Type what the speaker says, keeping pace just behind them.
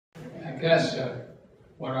guess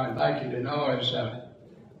what I'd like you to know is that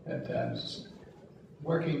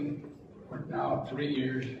working for now 3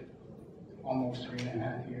 years, almost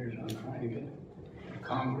 3.5 years, on trying to get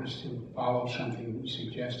Congress to follow something we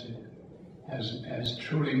suggested has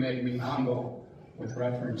truly made me humble with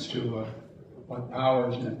reference to what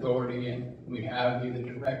powers and authority we have, either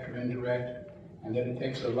direct or indirect, and that it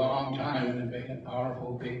takes a long time in a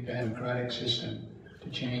powerful, big democratic system to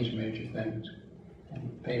change major things.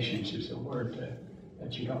 And patience is a word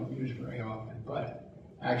that you don't use very often, but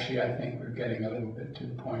actually I think we're getting a little bit to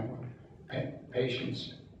the point where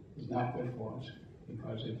patience is not good for us,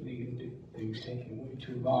 because it's leading to things taking way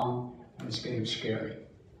too long, and it's getting scary.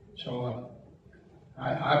 So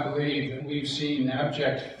I believe that we've seen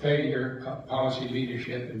abject failure of policy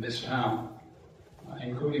leadership in this town,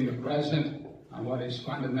 including the president, on what is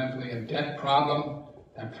fundamentally a debt problem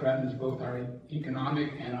that threatens both our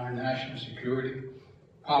economic and our national security.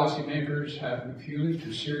 Policymakers have refused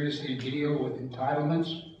to seriously deal with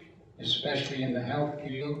entitlements, especially in the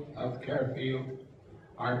healthcare field.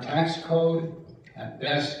 Our tax code, at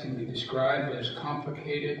best, can be described as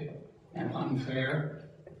complicated and unfair.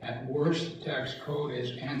 At worst, the tax code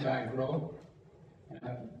is anti-growth. And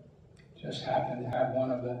I just happen to have one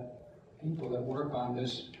of the people that work on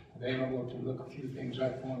this available to look a few things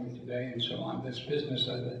up for me today. And so on this business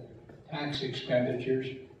of the tax expenditures,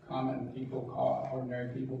 ordinary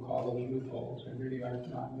people call those loopholes. They really are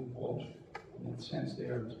not loopholes. In the sense they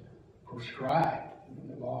are prescribed.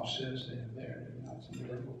 The law says they're there. They're not something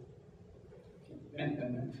that will invent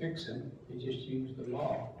them and fix them. They just use the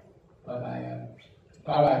law. But I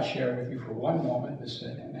thought I'd share with you for one moment this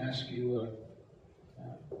and ask you,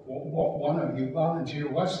 one of you volunteer,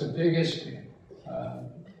 what's the biggest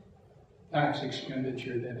tax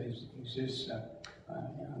expenditure that exists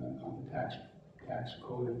on the tax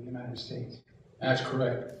code of the United States? That's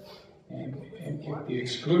correct. And the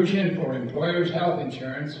exclusion for employers' health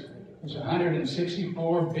insurance is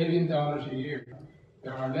 $164 billion a year.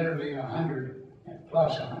 There are literally 100,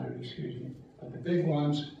 plus 100, excuse me. But the big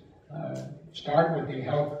ones start with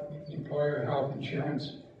the employer health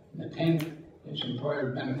insurance, and the 10th is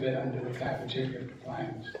employer benefit under the cafeteria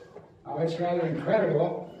plans. Now, it's rather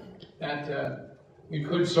incredible that we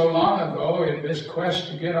could so long ago, in this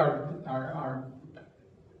quest to get our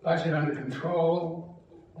budget under control,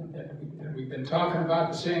 that we've been talking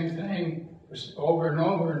about the same thing over and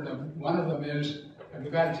over, and one of them is that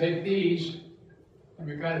we've got to take these and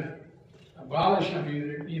we've got to abolish them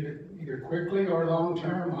either quickly or long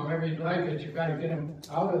term, however you'd like it. You've got to get them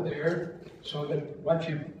out of there so that what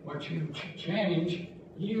you change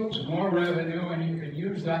yields more revenue, and you can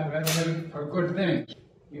use that revenue for good things.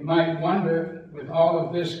 You might wonder, with all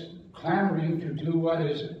of this clamoring to do what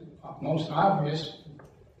is most obvious,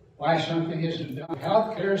 why something isn't done.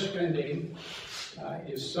 Healthcare spending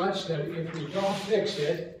is such that if we don't fix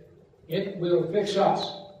it, it will fix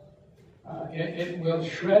us. It will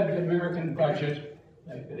shred the American budget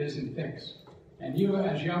if it isn't fixed. And you,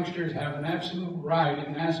 as youngsters, have an absolute right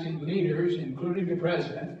in asking leaders, including the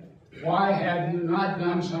president, why have you not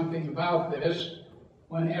done something about this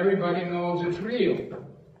when everybody knows it's real?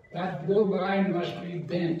 That blue line must be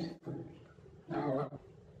bent. Now,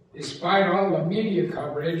 despite all the media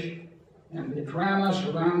coverage and the drama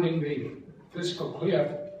surrounding the fiscal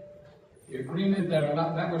cliff, the agreement that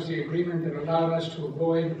was the agreement that allowed us to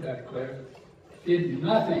avoid that cliff, did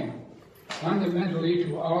nothing fundamentally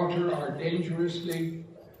to alter our dangerously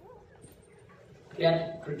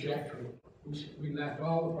debt trajectory. We left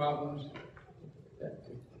all the problems that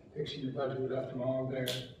fixing the budget, we left them all there.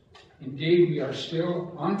 Indeed, we are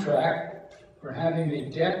still on track for having a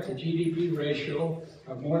debt to GDP ratio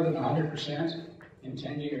of more than 100% in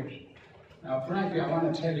 10 years. Now, frankly, I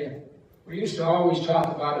want to tell you, we used to always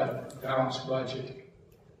talk about a balanced budget. In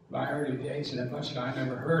my early days, and much I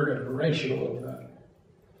never heard of a ratio of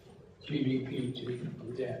GDP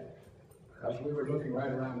to debt, because we were looking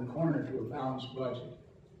right around the corner to a balanced budget.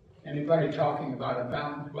 Anybody talking about a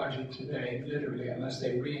balanced budget today, literally, unless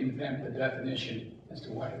they reinvent the definition as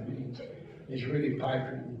to what it means, is really pipe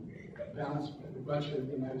dreaming. Balanced, the budget of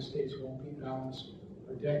the United States won't be balanced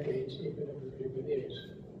for decades if it is.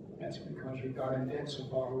 That's because we got in debt so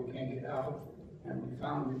far we can't get out, and we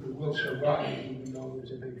found we will survive even though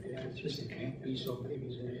there's a big debt. It's just it can't be so big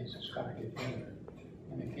as it is. It's got to get bigger.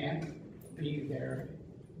 And it can't be there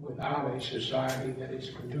without a society that is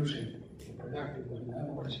producing a productive one. In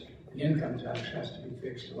other words, the income tax has to be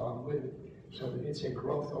fixed along with it so that it's a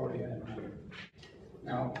growth-oriented one.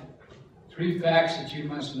 Now, 3 facts that you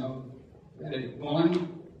must know. That is,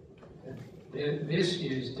 1, that this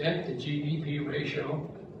is debt to GDP ratio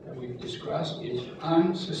that we've discussed is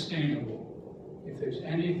unsustainable. If there's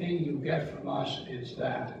anything you get from us, it's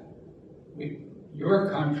that your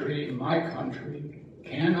country, my country,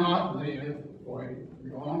 cannot live for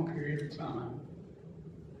a long period of time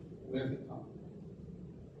with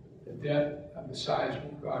the debt of the size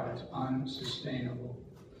we've got. It's unsustainable.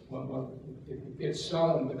 Well, if you get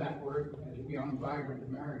solid with that word as a young, vibrant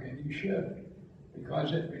American, you should,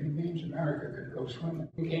 because it really means America could go swimming.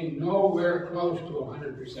 We came nowhere close to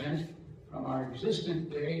 100% from our existent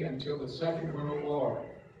day until the Second World War,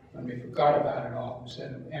 when we forgot about it all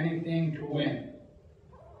instead of anything to win.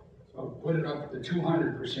 So put it up to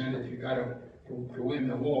 200% if you got to win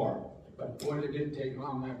the war. But boy, it didn't take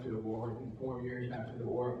long after the war. In 4 years after the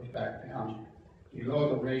war, it was back down below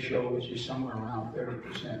the ratio, which is somewhere around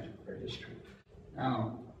 30% for history.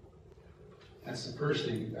 Now, that's the first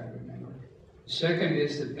thing you've got to remember. The second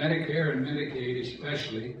is that Medicare and Medicaid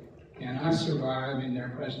especially cannot survive in their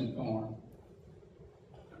present form.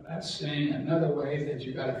 That's saying another way that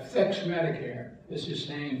you've got to fix Medicare. This is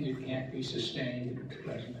saying it can't be sustained in its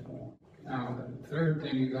present form. Now, the third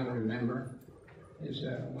thing you've got to remember is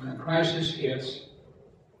that when a crisis hits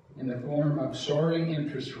in the form of soaring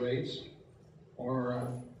interest rates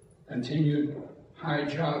or continued high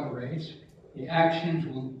job rates, the actions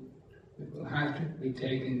that will have to be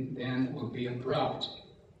taken then will be abrupt,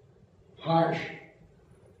 harsh,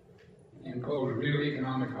 and impose real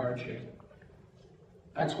economic hardship.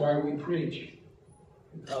 That's why we preach,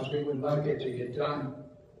 because we would like it to get done.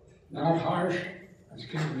 Not harsh,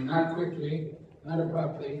 not quickly, not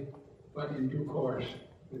abruptly, but in due course,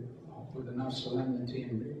 with enough solemnity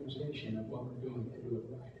and realization of what we're doing to do it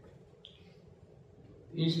right.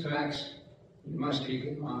 These facts you must keep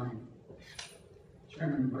in mind.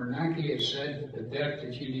 Chairman Bernanke has said that the debt to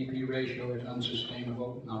GDP ratio is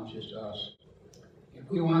unsustainable, not just us. If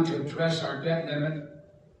we want to address our debt limit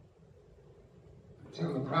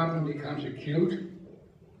until the problem becomes acute,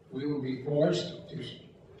 we will be forced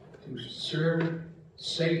to serve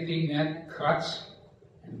safety net cuts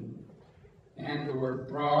and or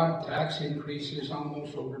broad tax increases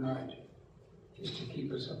almost overnight, just to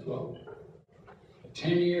keep us afloat.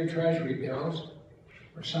 10-year Treasury bills,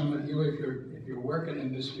 for some of you, if you're working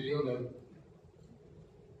in this field of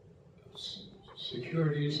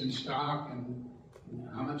securities and stock and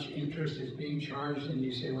how much interest is being charged, and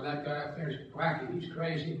you say, well, that guy up there is wacky, he's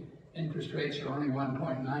crazy. Interest rates are only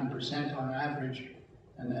 1.9% on average,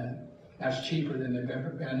 and that's cheaper than they've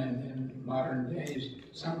ever been in modern days.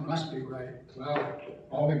 Something must be right. Well,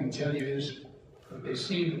 all we can tell you is that they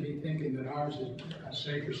seem to be thinking that ours is a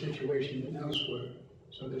safer situation than elsewhere.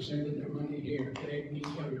 So they're sending their money here. They need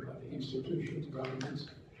everybody, institutions, governments,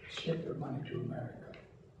 ship their money to America.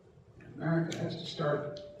 America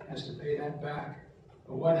has to pay that back.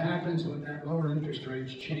 But what happens when that lower interest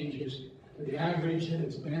rates changes to the average that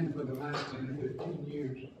it's been for the last 10 or 15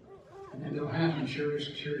 years? And then they'll have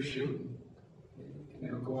insurers shooting. And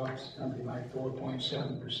it'll go up to something like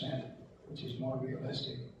 4.7%, which is more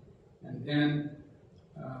realistic. And then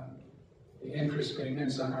the interest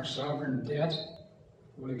payments on our sovereign debt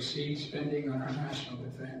will exceed spending on our national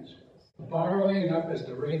defense. Borrowing up at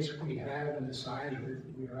the rates we have and the size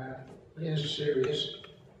we're at is serious.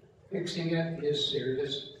 Fixing it is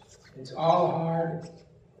serious. It's all hard,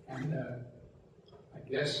 and I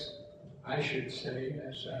guess I should say,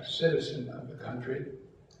 as a citizen of the country,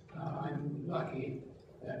 I'm lucky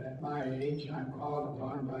that at my age I'm called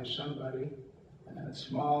upon by somebody in a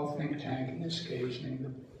small think tank, in this case named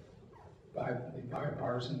the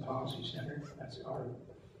Bipartisan Policy Center. That's our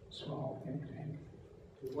small think tank.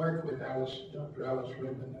 To work with Dr. Alice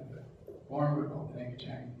Rivlin of the formidable think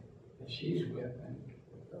tank that she's with, and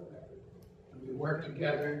we work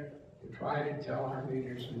together to try to tell our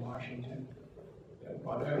leaders in Washington that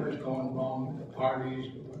whatever's going wrong with the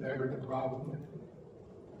parties, whatever the problem with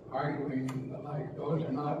arguing and the like, those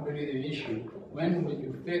are not really the issue. When will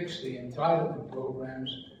you fix the entitlement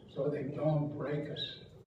programs so they don't break us?